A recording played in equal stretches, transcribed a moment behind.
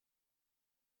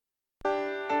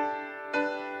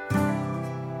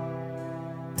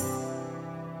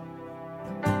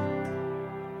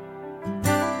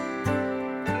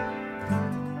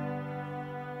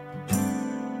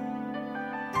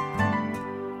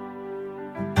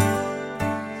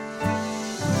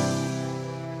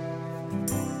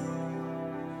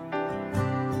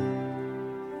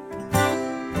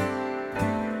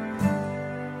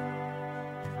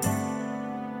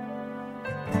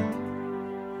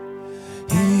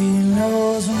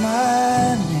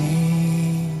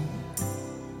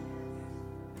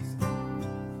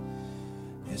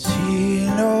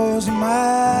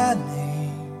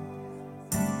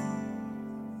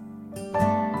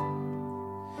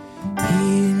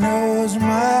knows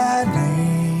my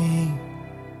name.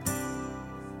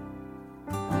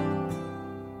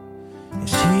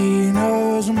 She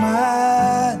knows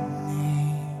my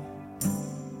name.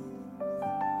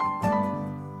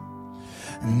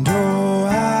 And oh,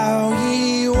 how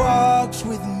he walks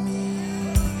with me.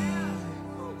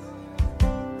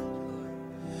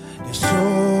 Yes,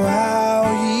 oh,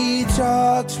 how he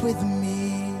talks with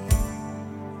me.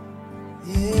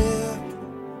 Yeah.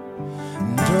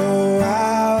 And oh,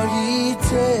 how he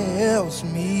tells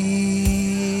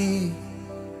me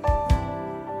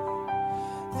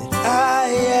that I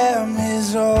am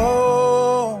his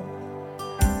own.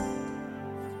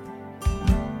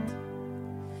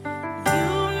 You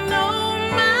know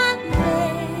my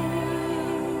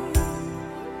name.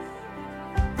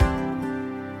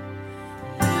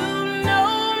 You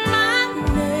know my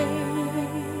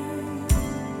name.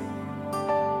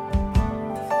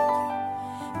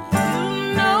 You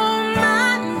know my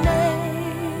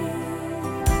name.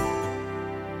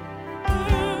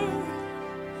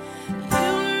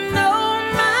 You know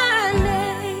my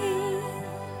name.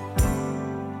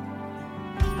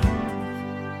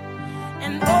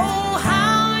 And oh,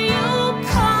 how you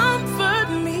comfort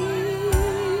me.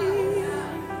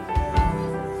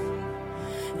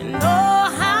 And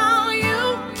oh, how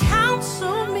you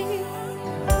counsel me.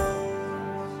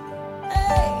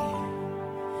 Hey,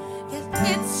 it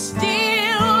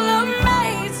still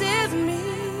amazes me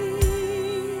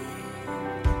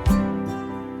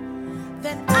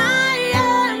that I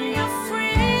am your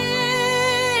friend.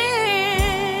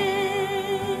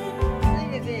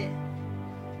 Sing it then.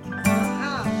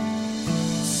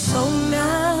 So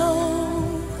now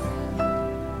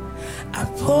I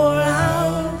pour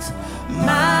out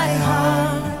my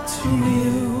heart to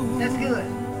you. That's good.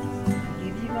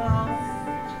 Give you all.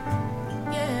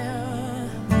 Yeah.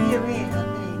 Hear in, I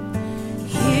mean.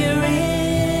 Here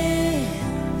in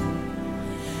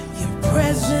your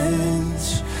presence,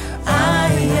 I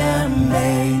am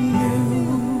made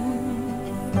new.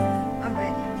 I'm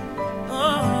ready.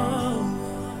 Oh.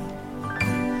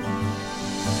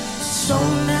 So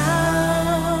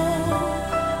now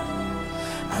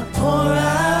I pour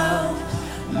out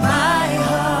my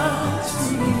heart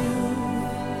to you.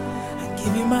 I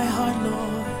give you my heart,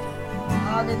 Lord.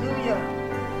 Hallelujah.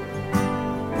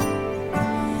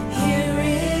 Here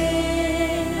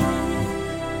in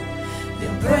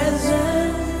your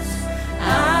presence,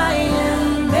 I am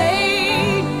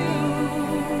made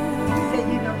new. He said,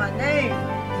 you know my name.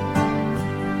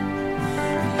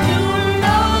 You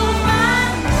know my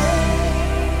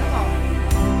name. Come on.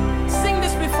 Sing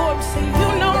this before we say, you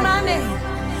know my name.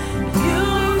 You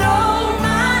know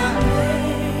my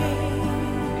name.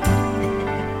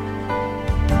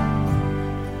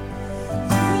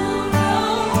 You know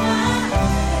my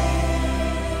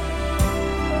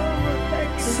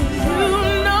Thank you. So you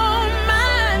know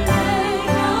my name.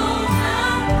 You know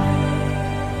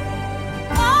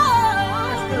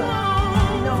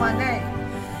Oh. my name.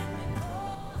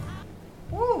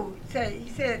 Woo. He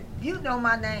said, you know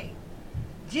my name.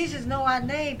 Jesus know our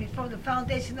name before the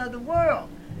foundation of the world.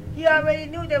 He already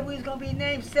knew that we was going to be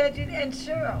named Cedric and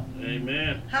Cheryl.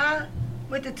 Amen. Huh?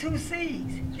 With the 2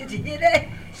 C's. Did you hear that?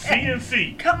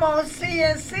 CNC. Come on,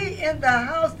 CNC in the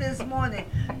house this morning.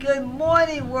 Good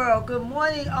morning, world. Good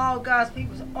morning, all God's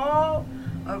peoples all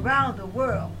around the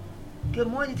world. Good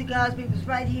morning to God's peoples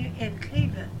right here in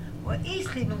Cleveland, or East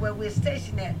Cleveland, where we're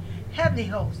stationed at. Heavenly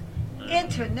Host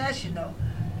International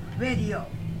Radio.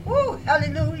 Woo,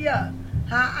 hallelujah.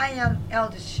 Hi, I am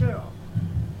Elder Cheryl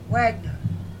Wagner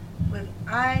with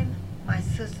I'm my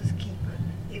sister's keeper.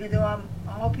 Even though I'm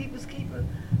all people's keeper,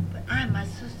 but I'm my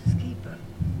sister's keeper.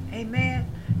 Amen.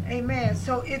 Amen.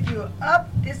 So if you're up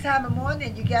this time of morning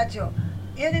and you got your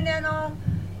internet on,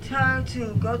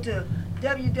 go to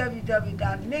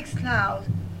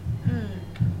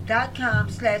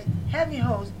www.mixcloud.com/Heavenly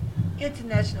Host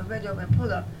International Radio and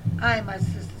pull up I am my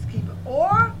sister's keeper.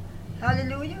 Or,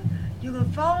 hallelujah, you can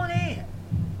phone in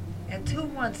at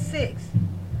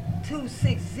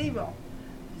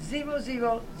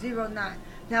 216-260-0009.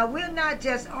 Now, we're not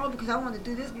just on, because I want to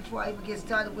do this before I even get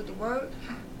started with the word,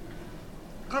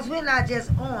 because we're not just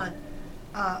on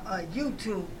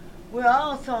YouTube. We're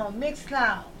also on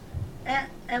Mixcloud,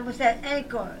 and what's that,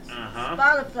 Anchors,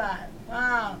 Spotify,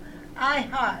 wow,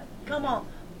 iHeart, come on,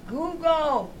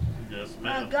 Google, Yes,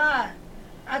 my ma'am. God,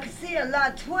 I can see a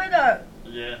lot, Twitter,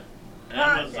 Yeah.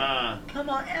 Amazon. come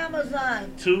on,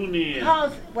 Amazon, Tune in.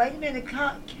 wait a minute,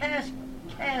 Cashbox.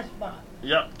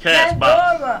 Yep. Pandora.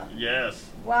 Cashbox. Yes.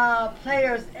 Wow,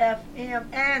 Players FM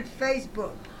and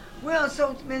Facebook. We're on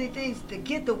so many things to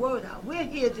get the word out. We're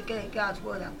here to get God's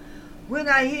word out. We're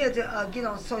not here to get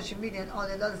on social media and all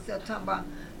that other stuff talking about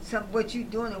what you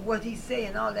doing and what he's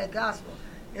saying, all that gospel.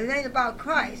 If it ain't about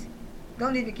Christ,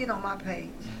 don't even get on my page.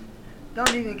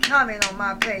 Don't even comment on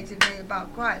my page if it ain't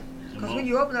about Christ. Because when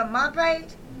you open up my page,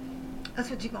 that's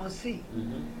what you're going to see.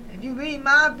 Mm-hmm. If you read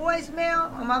my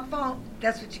voicemail on my phone,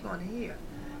 that's what you're going to hear.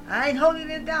 I ain't holding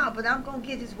it down, but I'm going to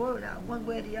get his word out one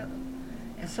way or the other.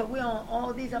 And so we're on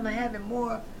all these. I'm having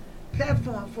more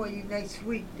platform for you next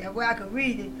week. That way I can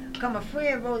read it. Come, a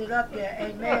friend wrote it up there.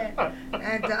 Amen.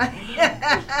 And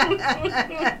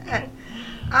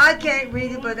I can't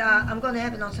read it, but I'm going to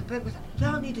have it on some papers.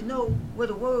 Y'all need to know where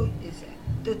the word is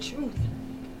at. The truth.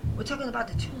 We're talking about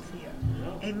the truth here.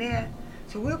 Yeah. Amen.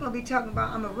 So we're going to be talking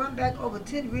about, I'm going to run back over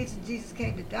 10 reasons Jesus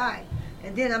came to die.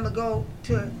 And then I'm going to go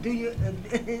to, do you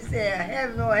say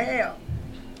heaven or hell?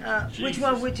 Which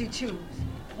one would you choose?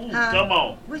 Ooh, come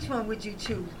on. Which one would you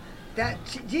choose? That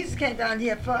Jesus came down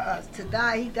here for us to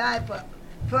die. He died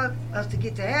for us to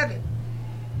get to heaven.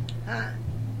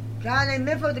 God ain't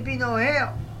meant for it to be no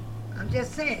hell. I'm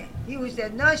just saying. He was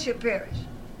that none should perish.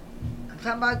 I'm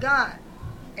talking about God.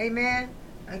 Amen.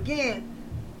 Again,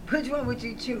 which one would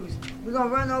you choose? We're going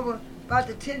to run over about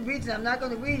the 10 reasons. I'm not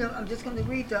going to read them. I'm just going to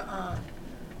read the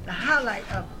highlight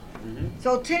of them. Mm-hmm.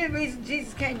 So 10 reasons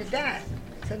Jesus came to die.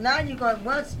 So now you're going,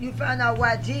 once you find out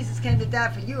why Jesus came to die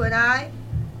for you and I,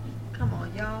 come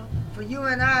on y'all, for you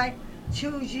and I,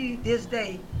 choose you this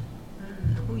day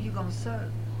who you going to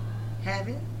serve.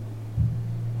 Heaven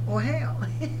or hell?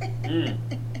 Mm.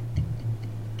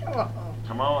 Come on.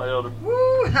 Come on, Elder.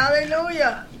 Woo,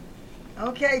 hallelujah.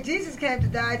 Okay, Jesus came to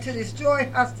die to destroy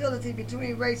hostility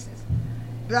between races.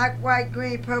 Black, white,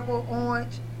 green, purple,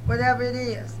 orange, whatever it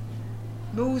is.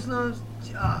 Muslims,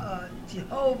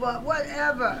 Jehovah,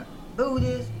 whatever.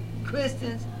 Buddhists,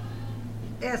 Christians.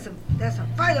 There's some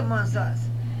fight amongst us.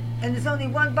 And there's only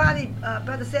one body.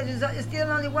 Brother said it's still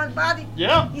only one body.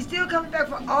 Yeah. He's still coming back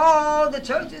for all the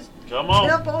churches. Come on.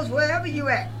 Temples, wherever you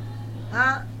at.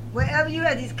 Wherever you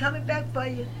at, he's coming back for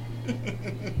you.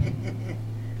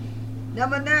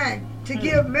 Number 9, to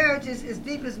give marriages its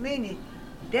deepest meaning.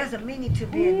 There's a meaning to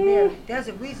being married. There's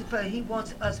a reason for he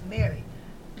wants us married.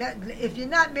 That, if you're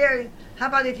not married, how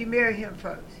about if you marry him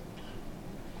first?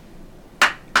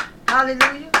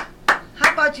 Hallelujah.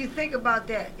 How about you think about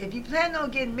that? If you plan on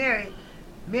getting married,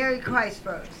 marry Christ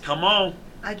first. Come on.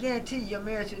 I guarantee you your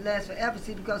marriage will last forever.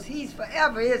 See, because he's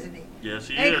forever, isn't he? Yes,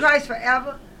 he Ain't is. Christ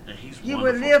forever? And he's You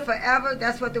wonderful. will live forever.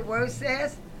 That's what the word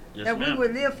says. Yes, that ma'am. we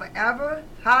will live forever.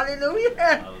 Hallelujah.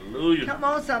 Hallelujah. Come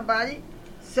on, somebody.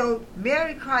 So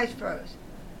marry Christ first.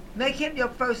 Make him your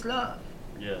first love.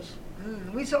 Yes.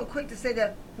 We so quick to say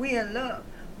that we in love.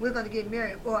 We're going to get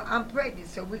married. Or I'm pregnant,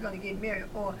 so we're going to get married.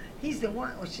 Or he's the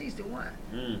one, or she's the one.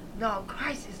 No,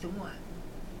 Christ is the one.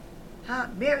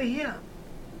 Marry him.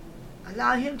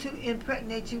 Allow him to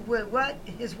impregnate you with what?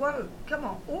 His word. Come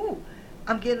on. Ooh,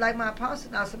 I'm getting like my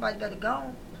apostle now. Somebody better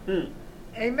go on.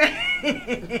 Amen.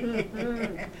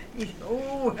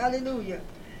 Oh, hallelujah.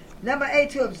 Number 8,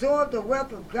 to absorb the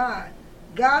wealth of God.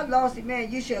 God lost it,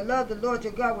 man. You shall love the Lord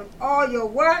your God with all your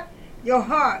what? Your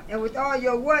heart. And with all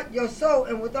your what? Your soul.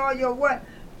 And with all your what?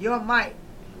 Your might.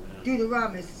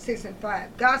 Deuteronomy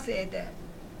 6:5. God said that.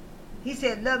 He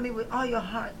said, love me with all your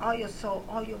heart, all your soul,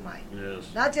 all your might. Yes.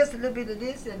 Not just a little bit of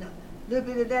this and a little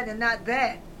bit of that and not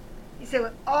that. He said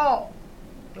with all.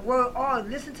 The word all.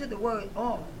 Listen to the word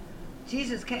all.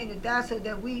 Jesus came to die so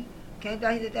that we came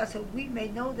down here to die so we may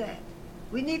know that.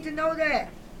 We need to know that.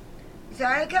 He said,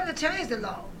 I ain't come to change the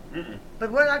law.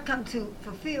 But what I come to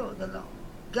fulfill the law.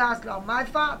 God's law. My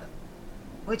Father,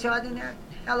 which art in heaven,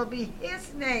 hallowed be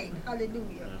his name.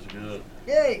 Hallelujah. That's good.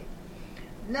 Hey.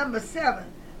 Number 7.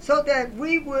 So that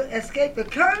we will escape the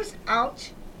curse,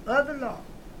 ouch, of the law.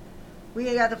 We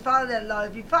ain't got to follow that law.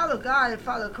 If you follow God and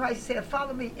follow Christ, he said,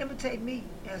 follow me, imitate me,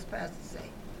 as Pastor say.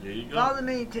 There you go. Follow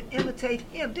me to imitate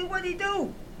him. Do what he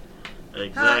do.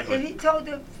 Exactly. If he told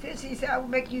the fish, he said, I will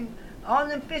make you, all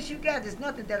them fish you got, there's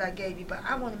nothing that I gave you, but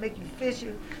I want to make you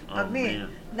fisher of men.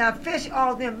 Now fish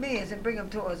all them men and bring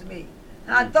them towards me.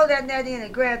 Now I throw that net in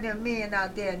and grab them men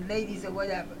out there and ladies or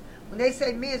whatever. When they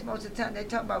say men, most of the time, they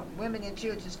talk about women and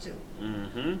children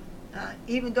too.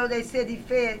 Even though they said he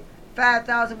fed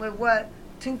 5,000 with what?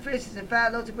 2 fishes and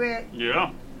 5 loaves of bread?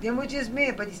 Yeah. Them were just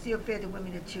men, but he still fed the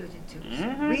women and children too. So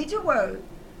read your word.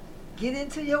 Get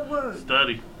into your word.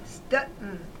 Study.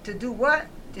 To do what?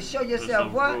 To show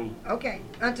yourself what? Prove. Okay.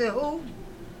 Unto who?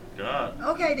 God.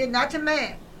 Okay, then not to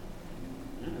man.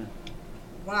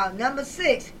 Wow. Number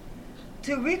 6.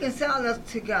 To reconcile us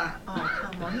to God. Oh,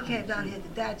 come on. He came down here to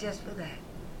die just for that.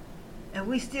 And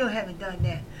we still haven't done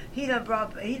that. He done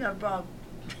brought AIDS.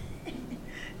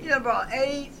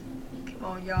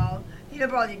 Come on, y'all. He done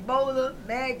brought Ebola,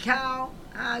 mad cow,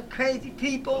 crazy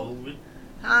people.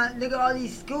 Look at all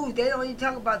these schools. They don't even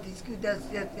talk about these schools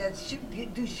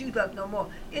that do shoot up no more.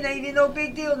 It ain't even no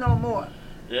big deal no more.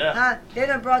 Yeah. They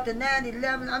done brought the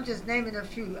 9/11. I'm just naming a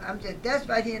few. That's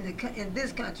right here in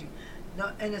this country.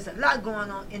 No, and there's a lot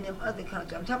going on in them other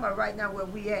countries. I'm talking about right now where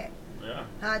we at.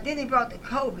 Yeah. Then he brought the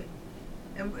COVID.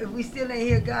 And if we still ain't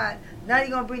hear God, now he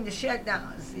gonna bring the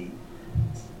shutdown. See,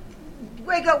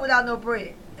 wake up without no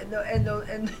bread and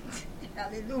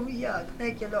hallelujah,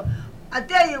 thank you, Lord. I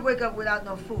dare you to wake up without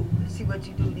no food and see what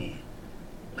you do then.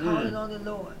 Calling on the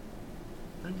Lord.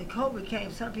 When the COVID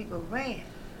came, some people ran.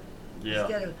 Yeah.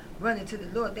 Instead of running to the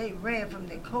Lord, they ran from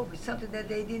the COVID, something that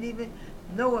they didn't even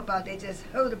know about. They just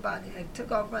heard about it and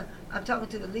took off running. I'm talking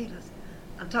to the leaders.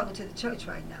 I'm talking to the church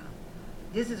right now.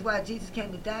 This is why Jesus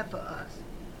came to die for us.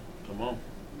 Come on.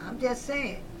 I'm just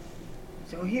saying.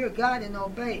 So hear God and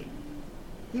obey.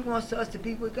 He wants us to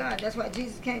be with God. That's why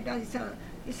Jesus came down.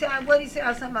 He said, what he said?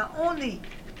 I sent my only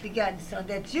begotten Son,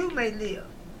 that you may live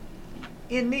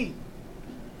in me.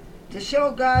 To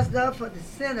show God's love for the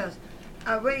sinners.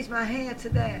 I raised my hand to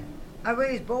that. I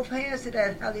raised both hands to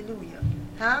that. Hallelujah.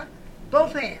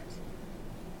 Both hands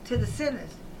to the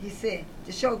sinners, he said,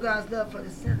 to show God's love for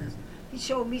the sinners. He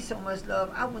showed me so much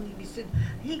love, I wouldn't even be sitting.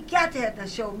 He got to have to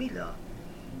show me love.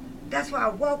 That's why I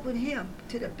walk with him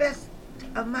to the best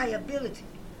of my ability.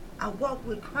 I walk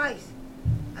with Christ.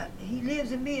 He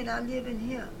lives in me and I live in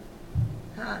him.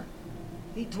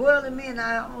 He dwells in me and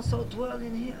I also dwell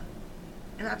in him.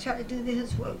 And I try to do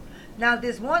his work. Now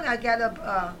this morning I got up,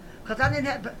 because I didn't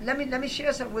have, let me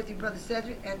share something with you, Brother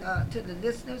Cedric, and to the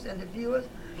listeners and the viewers.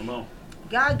 Come on.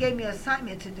 God gave me an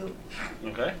assignment to do.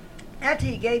 Okay. After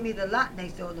he gave me the lot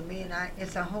next door to me, and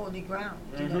it's a holy ground.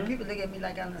 You know, people look at me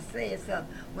like I'm saying something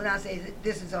when I say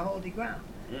this is a holy ground.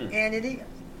 And it is.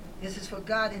 This is for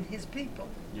God and his people.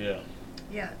 Yeah.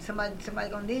 Yeah, somebody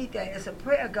gonna need that. It's a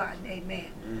prayer garden,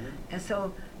 amen. And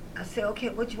so I said, okay,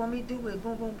 what you want me to do with it?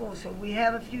 Boom, boom, boom. So we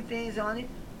have a few things on it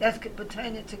that's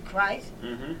pertaining to Christ.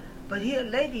 But here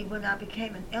lately, when I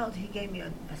became an elder, he gave me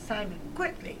an assignment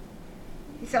quickly.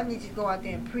 He said, I need you to go out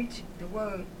there and preach the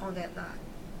word on that lot.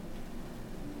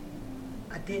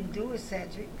 I didn't do it,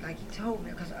 Cedric, like he told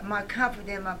me, because my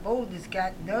confidence, my boldness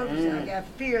got nervous, and I got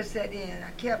fear set in.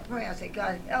 I kept praying. I said,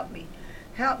 God, help me.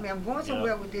 Help me. I'm going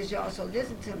somewhere with this, y'all, so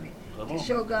listen to me. To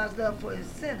show God's love for his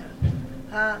sinners.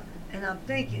 And I'm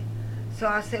thinking. So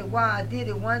I said, wow, I did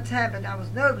it one time, and I was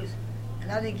nervous,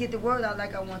 and I didn't get the word out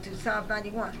like I want to, Psalm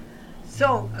 91.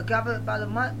 So about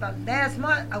last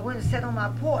month, I went and sat on my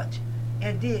porch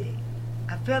and did it.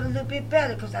 I felt a little bit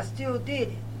better because I still did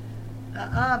it.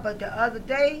 But the other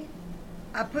day,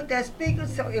 I put that speaker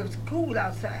so it was cool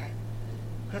outside.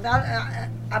 Because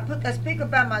I put that speaker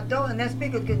by my door, and that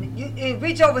speaker could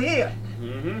reach over here.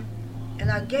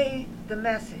 And I gave the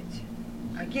message.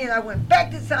 Again, I went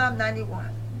back to Psalm 91.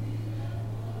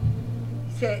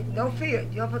 He said, no fear.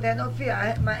 You don't put that no fear.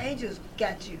 My angels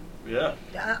got you. Yeah.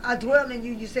 I dwell in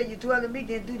you. You said you dwell in me,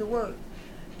 then do the word.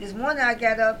 This morning I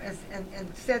got up and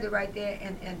said it right there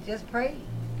and just prayed.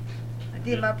 I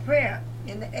did my prayer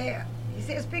in the air. He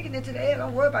said, speaking into the air,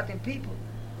 don't worry about them people.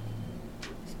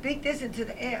 Speak this into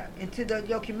the air, into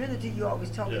your community you're always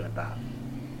talking about.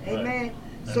 Amen.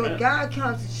 Right. So God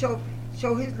comes to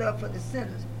show his love for the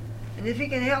sinners. And if he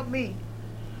can help me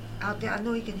out there, I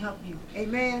know he can help you.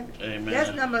 Amen. Amen.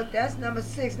 That's number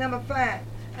 6. Number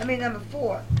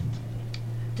 4.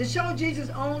 To show Jesus'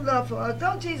 own love for us.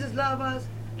 Don't Jesus love us?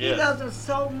 Yes. He loves us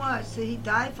so much, so he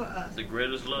died for us. The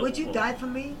greatest love. Would you die for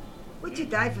me? Would you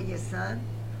die for your son?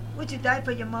 Would you die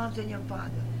for your moms and your father?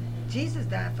 Jesus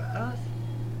died for us,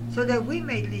 so that we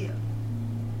may live.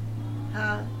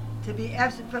 To be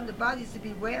absent from the body is to be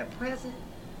where present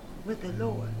with the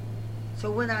Lord. So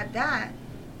when I die,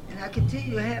 and I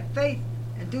continue to have faith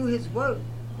and do his work,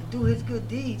 and do his good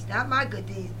deeds, not my good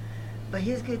deeds, but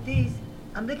his good deeds,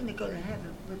 I'm looking to go to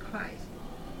heaven with Christ.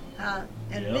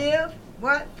 And live,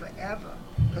 what? Forever.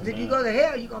 Because if you go to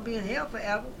hell, you're going to be in hell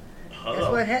forever. Hello.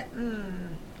 That's what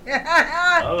happened.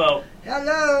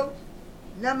 Hello.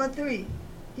 Number 3.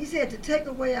 He said to take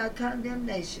away our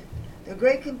condemnation. The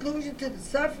great conclusion to the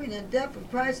suffering and death of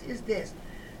Christ is this.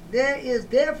 There is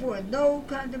therefore no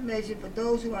condemnation for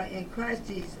those who are in Christ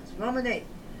Jesus. Romans 8.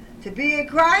 To be in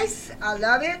Christ, I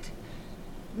love it,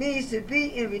 means to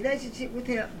be in relationship with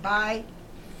him by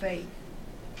faith.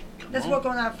 Let's work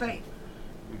on our faith.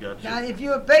 We got you. Now, if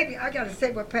you're a baby, I got to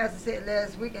say what Pastor said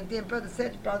last week, and then Brother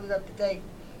Cedric brought it up today.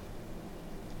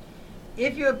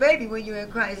 If you're a baby when you're in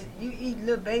Christ, you eat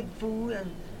little baby food and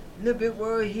a little bit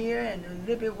word here and a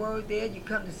little bit word there. You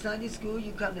come to Sunday school,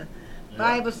 you come to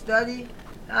Bible study,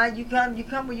 You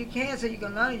come when you can, so you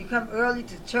can learn. You come early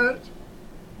to church,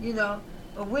 you know.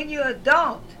 But when you're an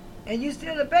adult and you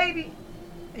still a baby,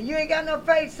 and you ain't got no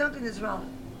faith, something is wrong.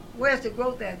 Where's the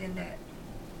growth at in that?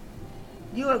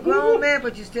 You a grown man,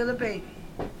 but you're still a baby.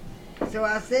 So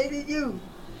I say to you,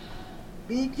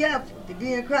 be careful. To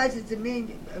be in Christ is to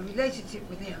mean a relationship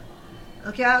with Him.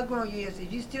 Okay, how grown you is.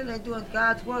 If you still ain't doing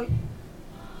God's work,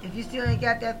 if you still ain't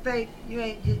got that faith,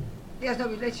 there's no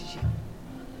relationship.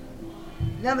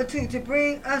 Number 2, to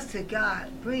bring us to God.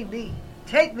 Bring me.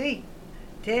 Take me.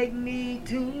 Take me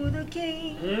to the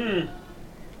King.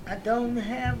 I don't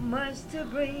have much to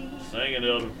bring. Sing it,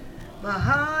 Elder. My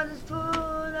heart is full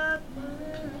of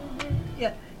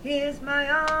yeah. Here's my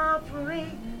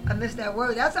offering. I missed that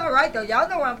word. That's all right though. Y'all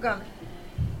know where I'm coming.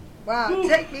 Wow. Woo.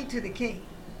 Take me to the King.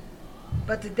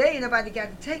 But today nobody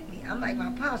got to take me. I'm like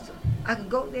my apostle. I can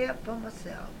go there for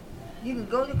myself. You can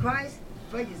go to Christ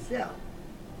for yourself.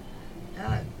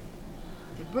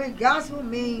 To bring gospel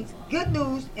means good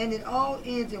news, and it all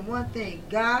ends in one thing: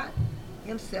 God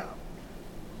Himself.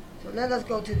 So let us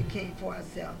go to the King for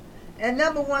ourselves. And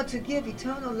number 1, to give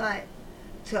eternal life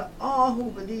to all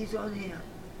who believes on Him.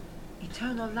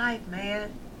 Eternal life,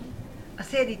 man. I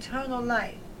said eternal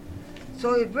life.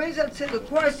 So it brings us to the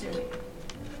question: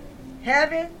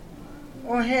 heaven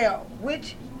or hell?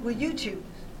 Which will you choose?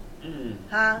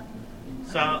 Huh?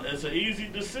 So it's an easy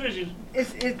decision.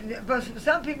 But for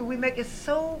some people, we make it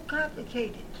so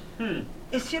complicated.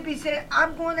 It should be said,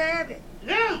 I'm going to heaven.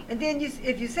 Yeah. And then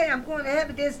if you say, I'm going to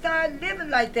heaven, then start living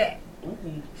like that.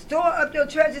 Store up your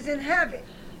treasures in heaven.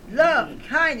 Love,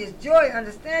 kindness, joy,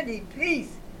 understanding,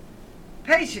 peace,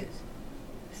 patience.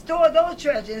 Store those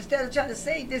treasures instead of trying to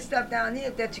save this stuff down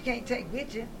here that you can't take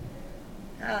with you.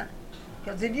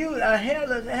 Because if you are a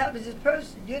helpless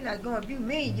person, you're not going. If you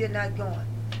mean, you're not going.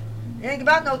 It ain't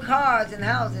about no cars and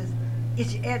houses.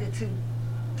 It's your attitude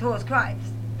towards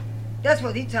Christ. That's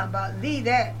what he's talking about. Leave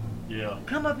that. Yeah.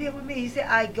 Come up here with me. He said,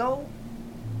 I go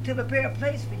to prepare a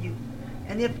place for you.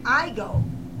 And if I go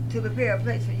to prepare a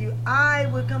place for you, I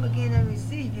will come again and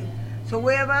receive you. So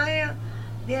wherever I am,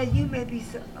 there you may be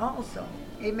also.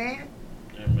 Amen?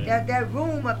 Amen. That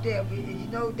room up there, you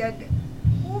know,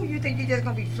 you think you're just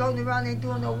going to be floating around and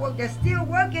doing no work. There's still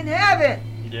work in heaven.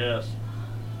 Yes.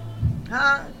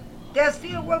 Huh? There's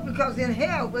still work, because in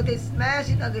hell, where they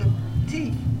smashing of the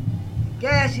teeth,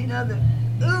 gashing of the,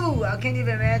 I can't even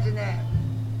imagine that.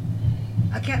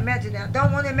 I can't imagine that. I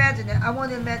don't want to imagine that. I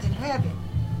want to imagine heaven,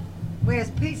 where it's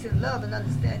peace and love and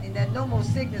understanding, that no more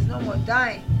sickness, no more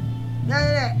dying. None of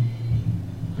that.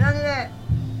 None of that.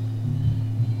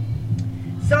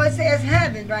 So it says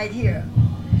heaven right here.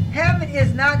 Heaven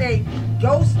is not a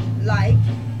ghost-like,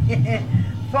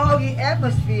 foggy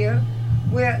atmosphere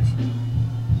where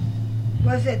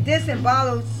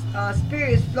disembodied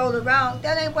spirits float around.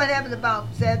 That ain't what heaven's about,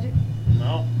 Cedric.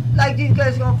 No. Like these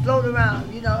guys gonna float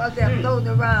around, up there floating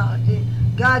around.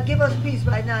 God, give us peace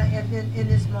right now in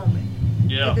this moment.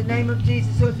 Yeah. In the name of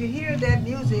Jesus. So if you hear that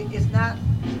music, it's not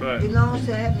belongs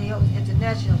to Heavenly Host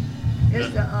International.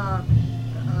 It's the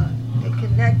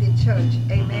Connected Church.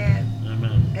 Amen.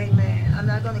 Amen. Amen. I'm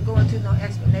not going to go into no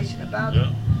explanation about it,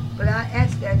 but I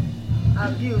ask that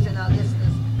our viewers and our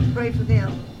listeners pray for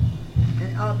them,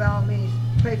 and by all means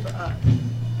pray for us.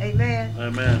 Amen.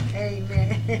 Amen.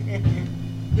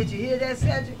 Amen. Did you hear that,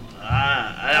 Cedric?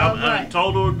 I'm in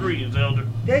total agreement, Elder.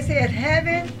 They said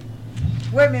heaven,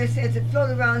 wait a minute, it says to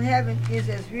float around heaven is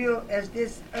as real as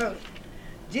this earth.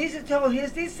 Jesus told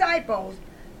his disciples,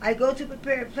 I go to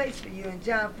prepare a place for you in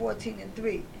John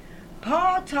 14:3.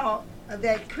 Paul taught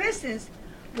that Christians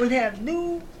would have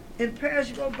new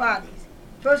imperishable bodies.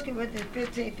 1 Corinthians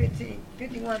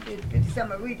 51 through 57. I'm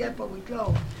going to read that before we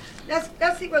close.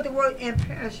 Let's see what the word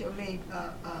imperishable means.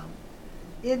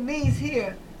 It means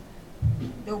here,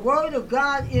 the word of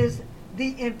God is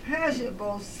the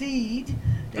imperishable seed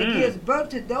that gives birth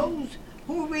to those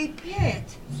who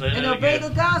repent and obey the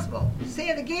gospel. Say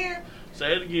it again.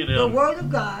 Say it again, Elder. The word of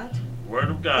God. Word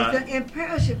of God. Is the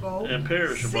imperishable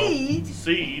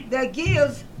seed that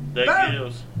gives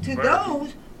birth to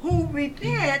those who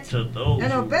repent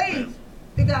and obey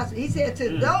the gospel. He said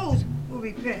to those who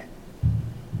repent.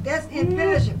 That's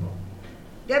imperishable.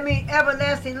 That means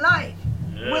everlasting life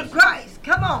with Christ.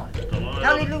 Come on.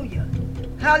 Hallelujah.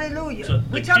 Hallelujah.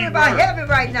 We're talking about heaven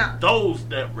right now. Those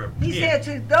that repent. He said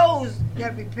to those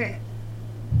that repent.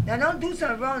 Now don't do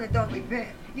something wrong and don't repent.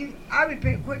 I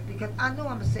repent quick because I know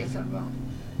I'm going to say something wrong.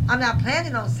 I'm not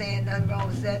planning on saying nothing wrong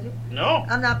with Cedric. No.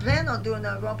 I'm not planning on doing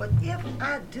nothing wrong. But if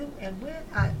I do and when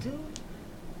I do,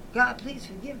 God, please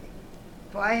forgive me.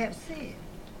 For I have sinned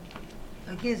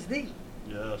against thee.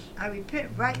 Yes. I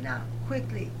repent right now,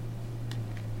 quickly.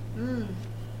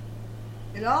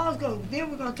 It all goes. Then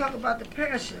we're going to talk about the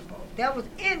perishable. That was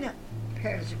in the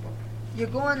perishable. You're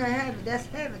going to heaven. That's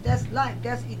heaven. That's life.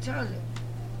 That's eternal.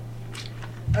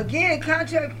 Again,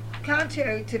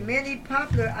 contrary to many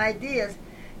popular ideas,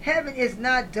 heaven is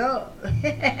not dull.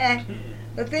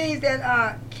 The things that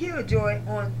are killjoy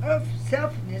on earth,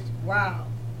 selfishness, wow.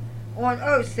 On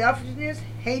earth, selfishness,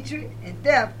 hatred, and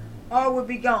death, all will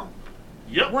be gone.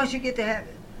 Yep. Once you get to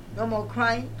heaven. No more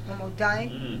crying, no more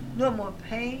dying, no more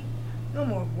pain, no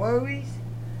more worries,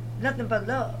 nothing but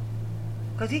love.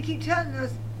 Because he keeps telling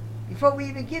us, before we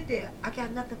even get there, I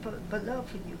got nothing but love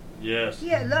for you. Yes. He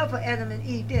had love for Adam and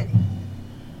Eve, didn't he?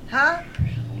 Huh?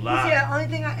 Lie. He said, the only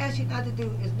thing I ask you not to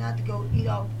do is not to go eat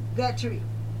off that tree.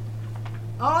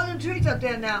 All them trees up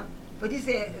there now, but he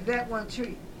said, that one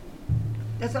tree.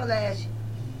 That's all I ask you.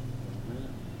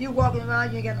 You walking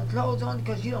around, you ain't got no clothes on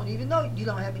because you don't even know you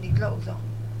don't have any clothes on.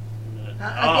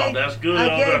 That's good,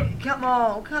 Elder. Come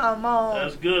on.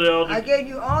 That's good, Elder. I gave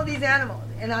you all these animals,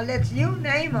 and I let you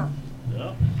name them.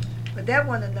 Yeah. But that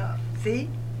wasn't enough. See?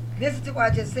 Listen to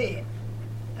what I just said.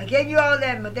 I gave you all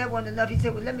that, but that wasn't enough. He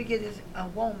said, well, let me get this a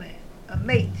woman, a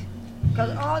mate.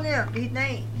 Because all them, he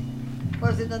named,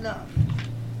 wasn't enough.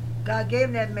 God gave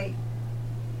him that mate.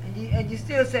 And you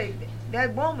still say,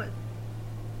 that woman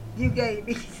you gave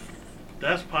me.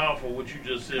 That's powerful what you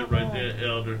just said right there,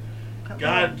 Elder. Come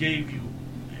God on. gave you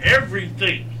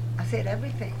everything. I said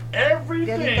everything.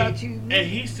 Everything. That he thought you knew. And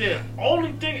he said,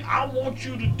 only thing I want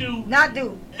you to do Not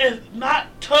do is not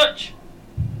touch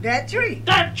that tree.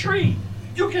 that tree.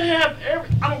 You can have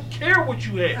I don't care what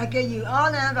you I have. gave you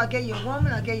all that. I gave you a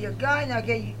woman. I gave you a guy. And I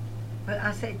gave you. But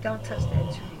I say, don't touch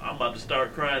that tree. I'm about to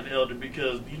start crying, Elder,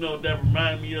 because you know what that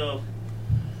remind me of?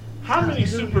 How many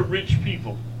Hallelujah. super rich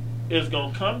people is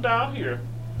going to come down here,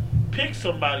 pick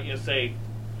somebody and say,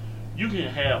 you can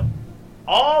have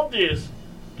all this,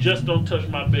 just don't touch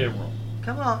my bedroom.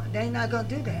 Come on, they're not gonna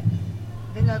do that.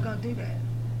 They're not gonna do that.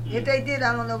 If they did,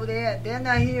 I don't know where they're at. They're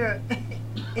not here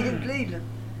in Cleveland.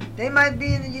 They might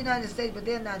be in the United States, but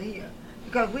they're not here.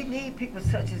 Because we need people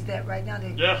such as that right now.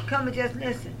 They come and just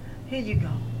listen. Here you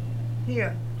go.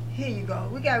 Here you go.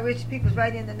 We got rich people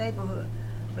right in the neighborhood.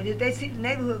 But if they see the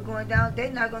neighborhood going down,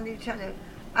 they're not gonna even try to.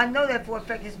 I know that for a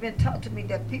fact. It's been taught to me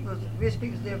that rich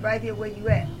people live right here where you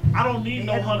at. I don't need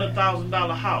no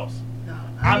 $100,000 house. No,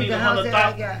 I need need the house that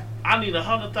I got. I need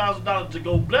 $100,000 to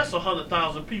go bless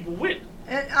 100,000 people with.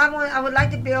 And I would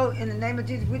like to build, in the name of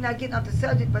Jesus, we're not getting off the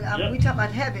subject, but we talking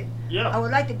about heaven. Yeah. I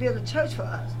would like to build a church for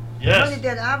us. Yes. The money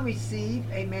that I received,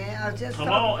 amen. I was just Come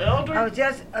on, Elder. I was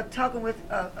just talking with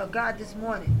God this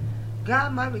morning.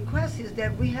 God, my request is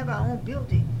that we have our own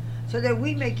building so that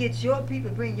we may get your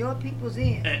people, bring your peoples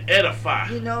in. And edify.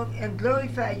 You know, and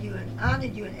glorify you and honor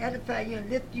you and edify you and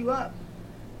lift you up.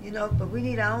 You know, but we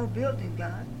need our own building,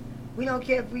 God. We don't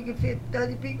care if we can fit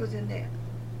 30 people in there.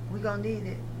 We're going to need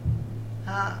it.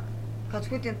 Because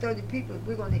with them 30 people,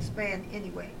 we're going to expand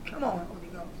anyway. Come on, Holy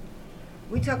Ghost.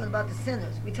 We're talking about the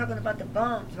sinners. We're talking about the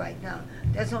bums right now.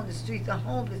 That's on the streets, the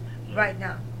homeless right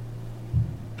now.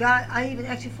 God, I even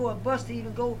asked you for a bus to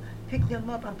even go pick them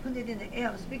up. I'm putting it in the air.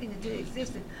 I'm speaking into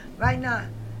existence right now.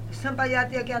 If somebody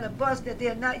out there got a bus that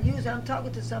they're not using, I'm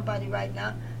talking to somebody right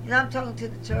now. And I'm talking to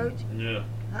the church. Yeah.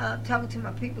 I'm talking to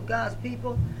my people, God's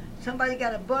people. Somebody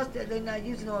got a bus that they're not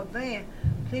using or a van.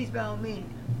 Please, by all means,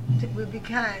 we'll be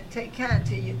kind, take kind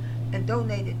to you, and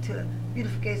donate it to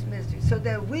Beautification Ministry so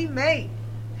that we may,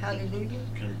 hallelujah,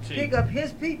 pick up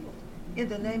his people in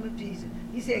the name of Jesus.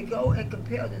 He said, go and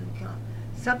compel them to come.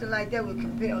 Something like that would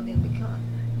compel them to come.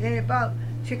 It ain't about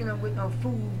tricking them with no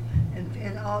food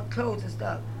and all clothes and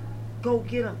stuff. Go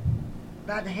get them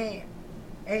by the hand.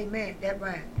 Amen. That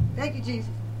right. Thank you, Jesus.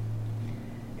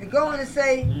 And go on and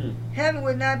say, heaven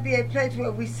would not be a place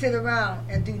where we sit around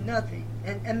and do nothing.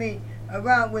 And I mean,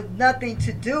 around with nothing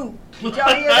to do. Did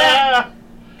y'all hear that?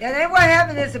 That ain't what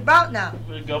heaven is about now.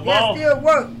 There's still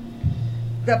work.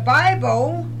 The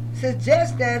Bible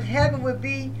suggests that heaven would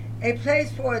be a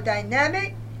place for a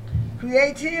dynamic,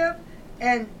 creative,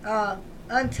 and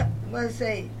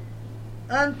unthing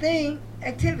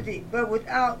activity, but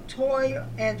without toil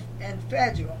and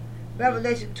fragile.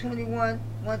 Revelation 21,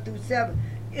 1-7.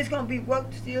 It's going to be work,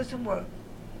 still some work.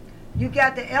 You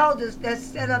got the elders that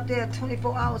set up there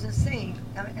 24 hours and sing.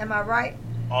 Am I right?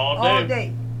 All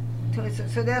day.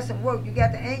 So there's some work. You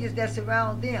got the angels that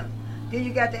surround them. Then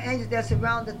you got the angels that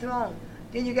surround the throne.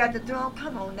 Then you got the throne.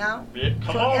 Come on now. Yeah,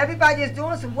 come on. Everybody is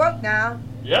doing some work now.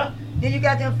 Yeah. Then you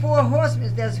got them 4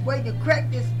 horsemen that's waiting to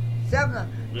crack this 7.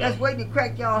 That's waiting to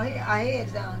crack our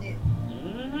heads down here.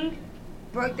 Mm-hmm.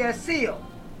 Break that seal.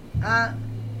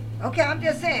 Okay, I'm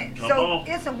just saying. Come on.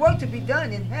 It's some work to be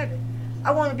done in heaven.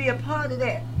 I want to be a part of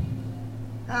that.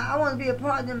 I want to be a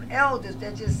part of them elders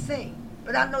that just sing.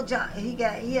 But I know John, he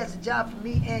has a job for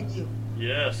me and you.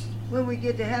 Yes. When we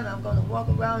get to heaven, I'm going to walk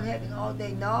around heaven all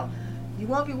day. No, you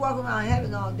won't be walking around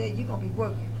heaven all day. You're going to be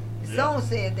working. The song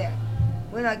said that.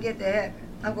 When I get to heaven,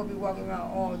 I'm going to be walking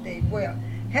around all day. Well,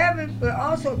 heaven will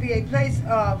also be a place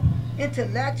of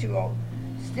intellectual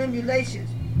stimulations.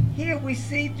 Here we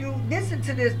see through, listen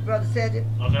to this, Brother Cedric.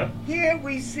 Okay. Here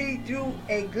we see through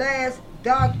a glass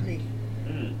darkly,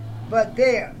 Mm. but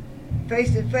there,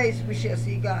 face to face, we shall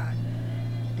see God.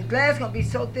 The glass going to be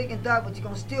so thick and dark, but you're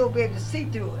going to still be able to see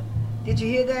through it. Did you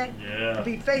hear that? Yeah.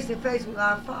 Be face to face with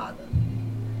our Father.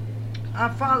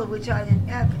 Our Father which art in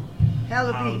heaven.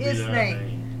 Hallowed be his thy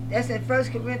name. That's in 1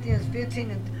 Corinthians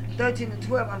 15 and 13 and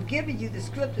 12. I'm giving you the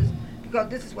scriptures because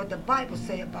this is what the Bible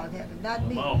say about heaven, not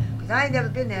me. Because I ain't never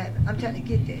been to heaven. I'm trying to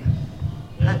get there.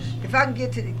 Yes. If I can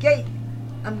get to the gate,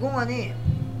 I'm going in.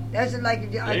 That's just like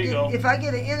if I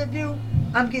get an interview,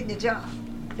 I'm getting the job.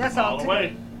 That's all. All the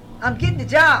way. I'm getting the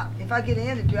job if I get an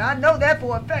interview. I know that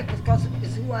for a fact because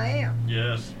it's who I am.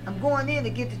 Yes. I'm going in to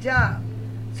get the job.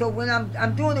 So when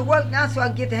I'm doing the work now so I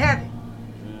can get to heaven.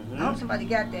 Mm-hmm. I hope somebody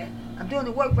got that. I'm doing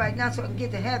the work right now so I can get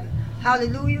to heaven.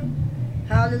 Hallelujah.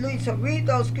 Hallelujah. So read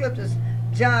those scriptures,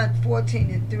 John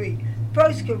 14 and 3.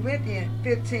 1 Corinthians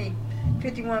 15,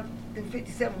 51 through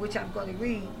 57, which I'm going to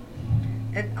read.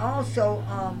 And also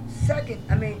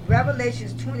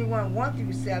Revelations 21, 1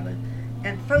 through 7,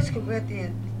 and 1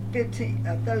 Corinthians 13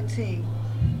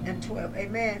 and 12.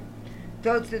 Amen.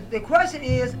 So the question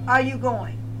is, are you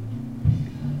going?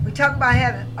 We talk about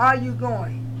heaven. Are you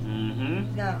going?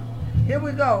 Mm-hmm. Now, here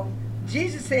we go.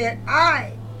 Jesus said,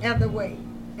 I am the way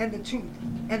and the truth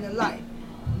and the life.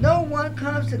 No one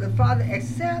comes to the Father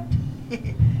except,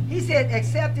 he said,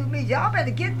 except through me. Y'all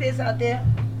better get this out there.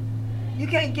 You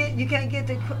can't get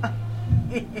to,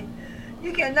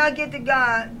 you cannot get to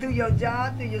God through your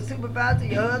job, through your supervisor,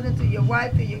 your husband, through your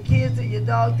wife, through your kids, through your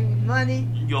dog, through money.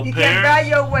 You can't buy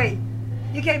your way.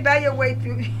 You can't buy your way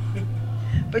through,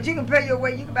 but you can pay your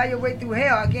way. You can buy your way through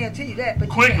hell. I guarantee you that. But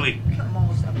Quickly. Come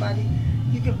on, somebody.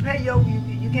 You can pay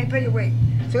you can't pay your way.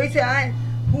 So he said,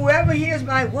 whoever hears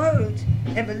my words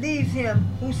and believes him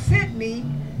who sent me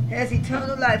has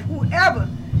eternal life. Whoever,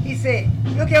 he said,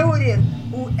 you don't care who it is.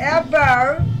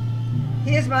 Whoever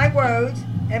hears my words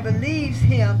and believes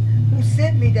him who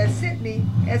sent me,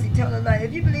 has eternal life.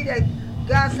 If you believe that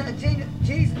God sent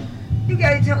Jesus, you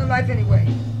got eternal life anyway.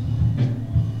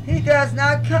 He does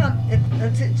not come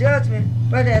into judgment,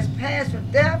 but has passed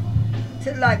from death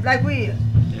to life, like we is.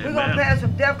 Yeah, we're going to pass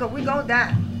from death because we're going to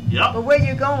die. Yep. But where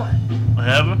you going?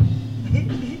 Heaven.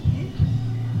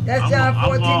 That's John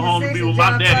 14 and 6 and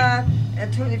John 5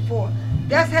 and 24.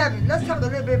 That's heaven. Let's talk a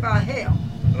little bit about hell.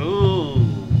 Ooh.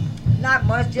 Not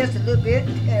much, just a little bit.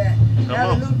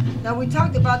 Hallelujah. Now we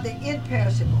talked about the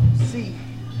imperishable seed.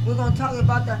 We're going to talk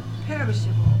about the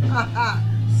perishable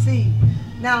seed.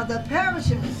 Now the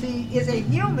perishable seed is a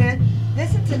human,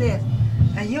 listen to this,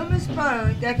 a human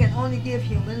sperm that can only give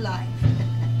human life.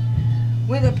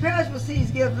 When the perishable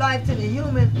seeds give life to the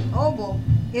human ovum,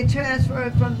 it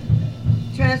transferred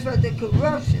to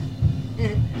corruption.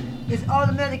 It's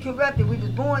automatically corrupted. We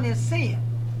was born in sin.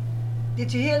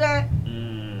 Did you hear that?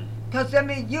 Because that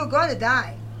means you're going to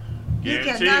die. You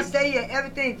cannot stay here.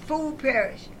 Everything, food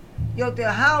perish.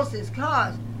 The houses,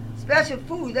 cars, special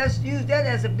food. Let's use that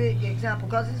as a big example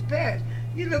because it's perished.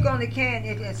 You look on the can,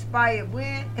 it expired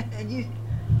when, and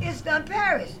it's done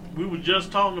perished. We were just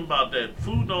talking about that.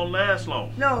 Food don't last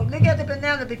long. No, look at the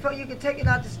banana before you can take it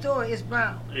out the store. It's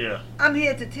brown. Yeah. I'm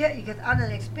here to tell you because I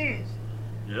done experienced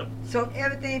it. Yep. So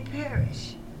everything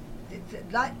perish.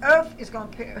 Like earth is going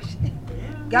to perish.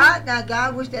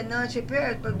 God wish that none should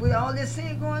perish, but with all this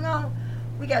sin going on,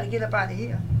 we got to get up out of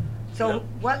here. So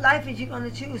what life is you going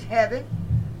to choose, heaven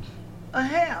or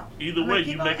hell? Either way,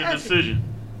 you make a decision.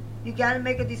 You got to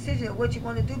make a decision of what you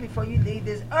want to do before you leave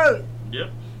this earth. Yep.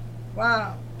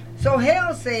 Wow. So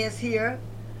hell says here,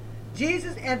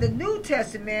 Jesus and the New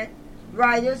Testament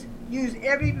writers use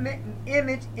every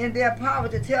image in their power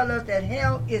to tell us that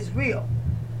hell is real.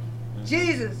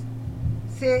 Jesus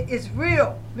said it's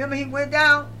real. Remember he went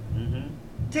down,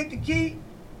 took the key,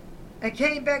 and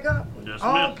came back up. Yes,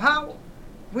 all power.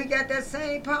 We got that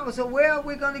same power. So where are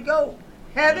we going to go?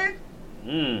 Heaven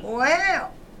or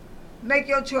hell? Make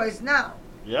your choice now.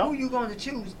 Yep. Who you going to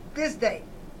choose this day?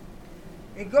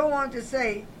 And go on to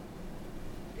say,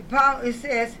 the power, it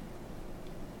says,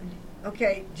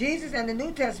 okay, Jesus and the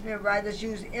New Testament writers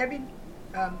use every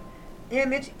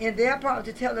image in their power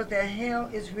to tell us that hell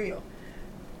is real,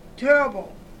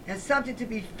 terrible, and something to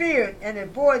be feared and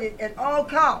avoided at all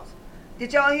costs.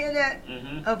 Did y'all hear that?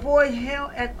 Mm-hmm. Avoid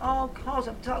hell at all costs.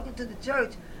 I'm talking to the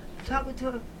church. I'm talking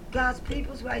to God's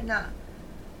peoples right now.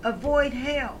 Avoid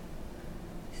hell.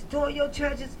 Store your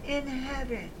treasures in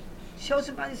heaven. Show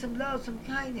somebody some love, some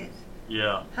kindness.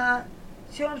 Yeah. Huh?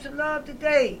 Show them some love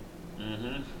today.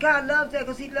 Mm-hmm. God loves that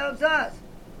because he loves us.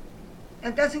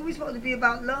 And that's who we're supposed to be,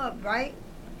 about love, right?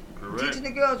 I'm Correct. teaching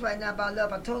the girls right now about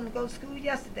love. I told them to go to school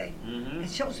yesterday Mm-hmm. and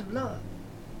show some love.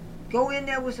 Go in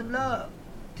there with some love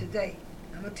today.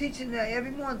 I'm going to teach them that every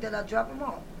morning that I drop them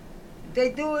off. If they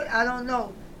do it, I don't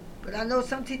know. But I know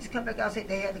some teachers come back out and say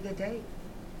they had a good day.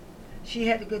 She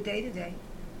had a good day today.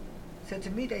 So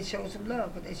to me, they showed some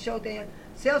love. But they showed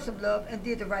themselves some love and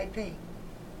did the right thing.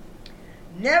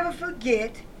 Never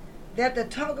forget that the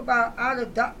talk about outer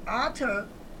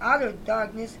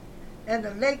darkness and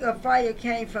the lake of fire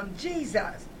came from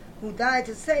Jesus, who died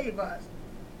to save us.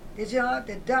 Did you hear?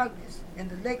 The darkness and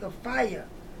the lake of fire.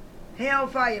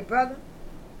 Hellfire, brother.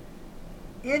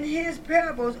 In his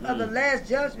parables of the last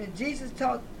judgment, Jesus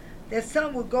taught that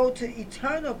some would go to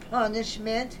eternal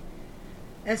punishment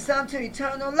and some to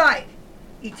eternal life.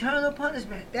 Eternal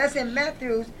punishment. That's in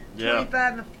Matthew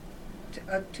 25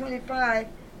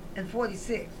 and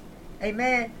 46.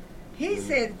 Amen. He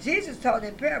said, Jesus taught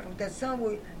in parables that some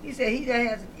would, he said, he that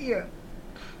has an ear,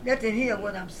 let them hear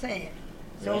what I'm saying.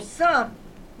 So some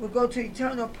will go to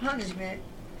eternal punishment,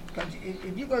 because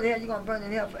if you go to hell, you're going to burn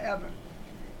in hell forever.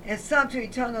 And some to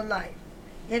eternal life.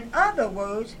 In other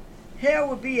words, hell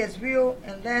will be as real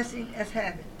and lasting as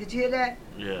heaven. Did you hear that?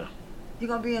 Yeah. You're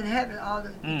going to be in heaven all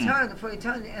the eternity, for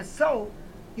eternity. And so,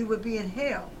 you will be in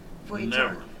hell for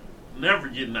eternity. Never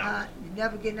getting out. You're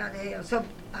never getting out of hell. So,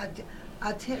 I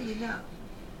tell you now,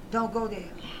 don't go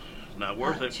there. Not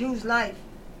worth it. Choose life,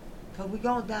 because we're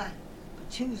going to die.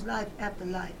 But choose life after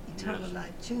life, eternal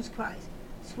life. Choose Christ.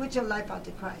 Switch your life out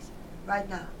to Christ right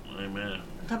now. Amen.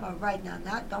 I'm talking about right now.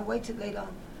 Don't wait till later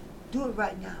on. Do it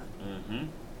right now. Mm-hmm.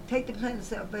 Take the plan of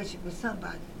salvation with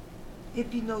somebody.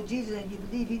 If you know Jesus and you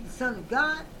believe he's the Son of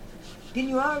God, then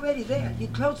you're already there.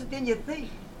 You're closer than you think.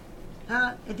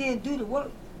 Huh? And then do the work.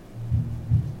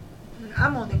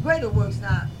 I'm on the greater works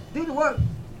now. Do the work.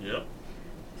 Yep.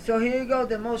 So here you go.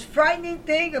 The most frightening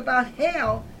thing about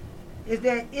hell is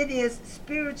that it is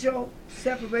spiritual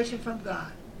separation from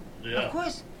God. Yeah. Of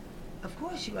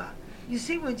course you are. You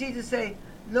see when Jesus say,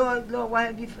 Lord, Lord, why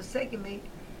have you forsaken me?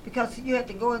 Because you had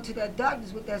to go into that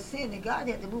darkness with that sin, and God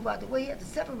had to move out the way. He had to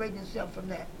separate himself from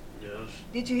that. Yes.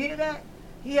 Did you hear that?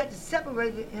 He had to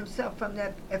separate himself from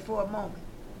that for a moment.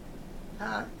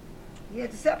 Huh? He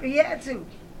had to separate. He had to.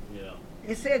 Yeah.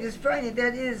 It said it's frightening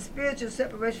that it is spiritual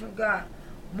separation from God.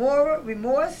 Moral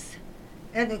remorse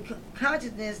and the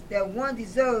consciousness that one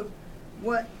deserved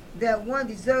what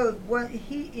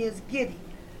he is getting.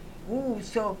 Ooh,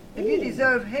 so if you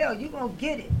deserve hell, you're going to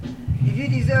get it. If you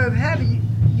deserve heaven,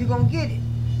 you're going to get it.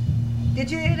 Did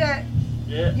you hear that?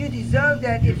 Yeah. You deserve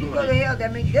that. If you go to hell,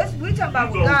 that means this. We're talking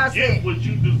about what God said. You're going to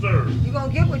get what you deserve. You're going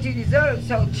to get what you deserve.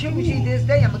 So choose ye this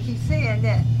day. I'm going to keep saying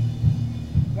that.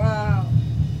 Wow.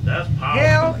 That's powerful.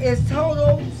 Hell is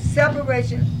total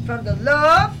separation from the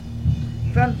love,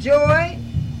 from joy,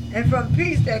 and from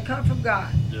peace that come from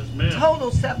God. Yes, ma'am. Total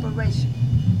separation.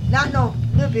 Not no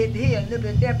little bit here, a little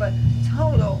bit there, but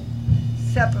total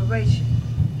separation.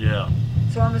 Yeah.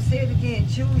 So I'm going to say it again.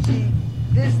 Choose ye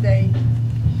this day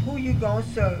who you going to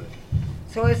serve.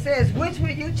 So it says, which will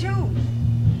you choose?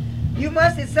 You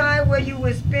must decide where you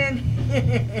will spend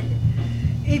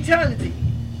eternity.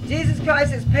 Jesus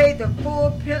Christ has paid the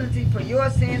full penalty for your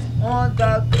sins on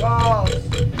the cross.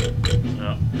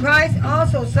 Yeah. Christ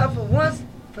also suffered once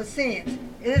for sins.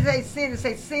 It is a sin to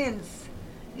say sins.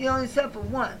 He only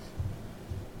suffered once.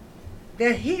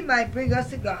 That he might bring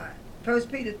us to God. 1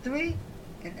 Peter 3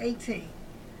 and 18.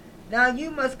 Now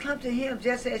you must come to him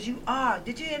just as you are.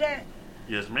 Did you hear that?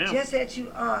 Yes, ma'am. Just as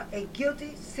you are, a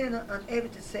guilty sinner unable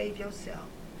to save yourself.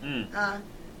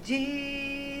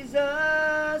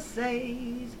 Jesus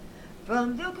saves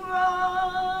from the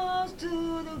cross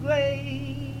to the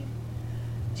grave.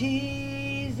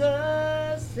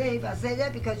 Jesus saves. I say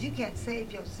that because you can't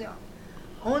save yourself.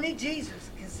 Only Jesus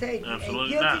can save you.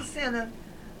 Absolutely a guilty not. sinner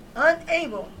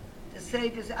unable to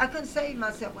save yourself. I couldn't save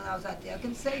myself when I was out there. I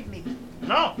couldn't save me.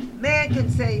 No. Man can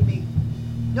save me.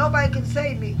 Nobody can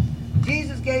save me.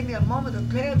 Jesus gave me a moment of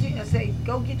clarity and said,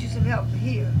 go get you some help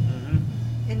here. Mm-hmm.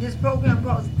 In this program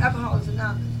called Alcoholics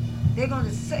Anonymous. They're going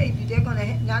to save you. They're going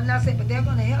to, not say, but they're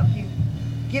going to help you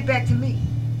get back to me.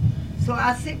 So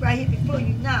I sit right here before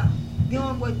you now,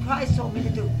 doing what Christ told me to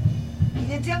do. He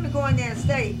didn't tell me go in there and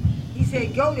stay. He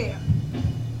said, go there.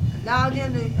 Allow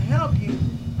them to help you.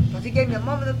 Because he gave me a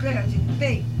moment of clarity to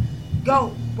think. Go.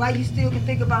 While you still can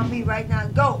think about me right now,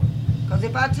 go. Because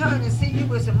if I turn and see you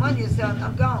with some money or something,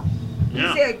 I'm gone.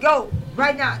 Yeah. He said, go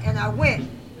right now. And I went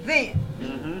then.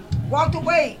 Mm-hmm. Walked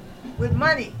away with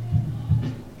money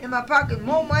in my pocket,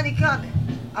 more money coming.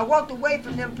 I walked away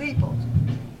from them people.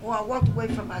 Or I walked away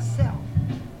from myself.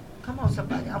 Come on,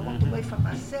 somebody. I walked away from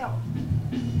myself.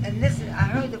 And listen, I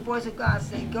heard the voice of God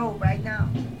say, go right now.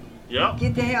 Yep.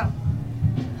 Get the help.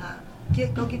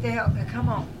 Go get the help and come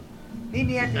on. Meet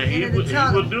me at the And end of the he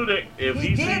tunnel. will do that. If He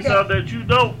he did sees that. something that you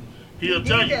don't, he'll He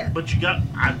tell did you. that. But you got,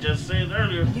 I just said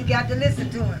earlier, You got to listen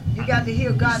to him. You got to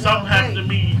hear God. something happened to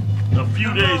me a few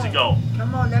Come days on. ago.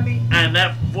 Come on, let me. And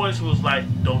that voice was like,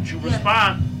 don't you Yeah.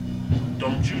 respond.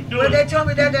 Don't you do Well, they it. told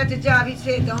me that at the job. He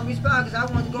said, don't respond because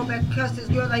I wanted to go back and cuss this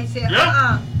girl. Like he said,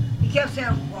 Yeah. He kept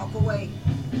saying, walk away.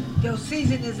 Your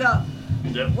season is up.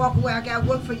 Yep. Walk away. I got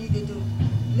work for you to do.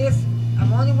 Listen,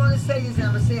 I'm only want to say this and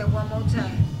I'm going to say it one more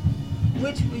time.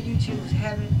 Which will you choose,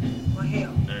 heaven or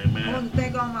hell? Amen. I want to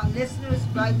thank all my listeners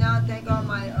right now. Thank all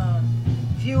my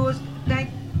viewers.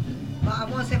 I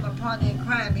want to say my partner in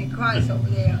crime in Christ over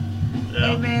there.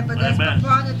 Yeah. Amen. But that's Amen. my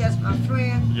partner. That's my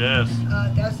friend. Yes.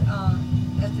 That's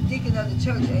the deacon of the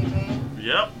church. Amen.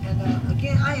 Yep. And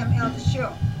again, I am Elder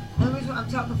Cheryl. Only reason I'm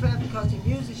talking fast because the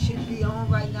music should be on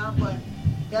right now, but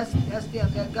that's them.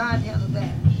 That God handled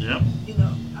that. Yep. You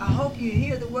know, I hope you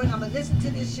hear the word. I'm gonna listen to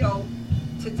this show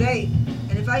today,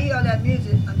 and if I hear all that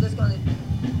music, I'm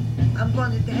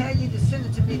going to have you to send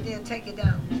it to me, then take it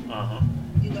down. Uh-huh.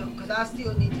 You know, because I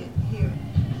still need to hear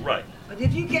it. Right. But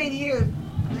if you can't hear it,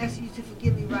 I'm asking you to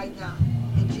forgive me right now.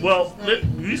 In Jesus' Well,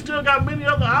 name. you still got many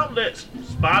other outlets.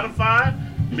 Spotify,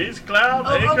 Mixcloud,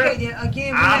 Oh, Anchor. okay, then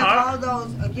again, we have all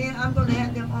those. Again, I'm going to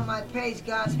have them on my page,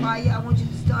 God's Fire. I want you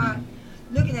to start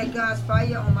looking at God's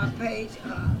Fire on my page.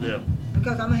 Yeah.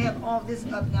 Because I'm going to have all this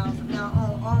up now, from now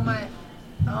on.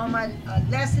 All my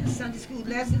lessons, Sunday school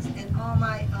lessons, and all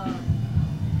my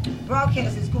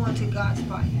broadcasts is going to God's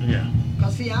Fire. Yeah.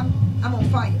 Because, see, I'm on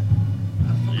fire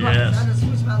for Christ. Yes. I just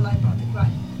switched my life out to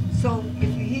Christ. So if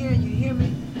you hear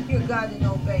me, hear God and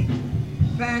obey.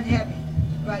 Find heaven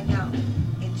right now.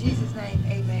 In Jesus' name,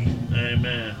 amen.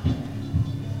 Amen.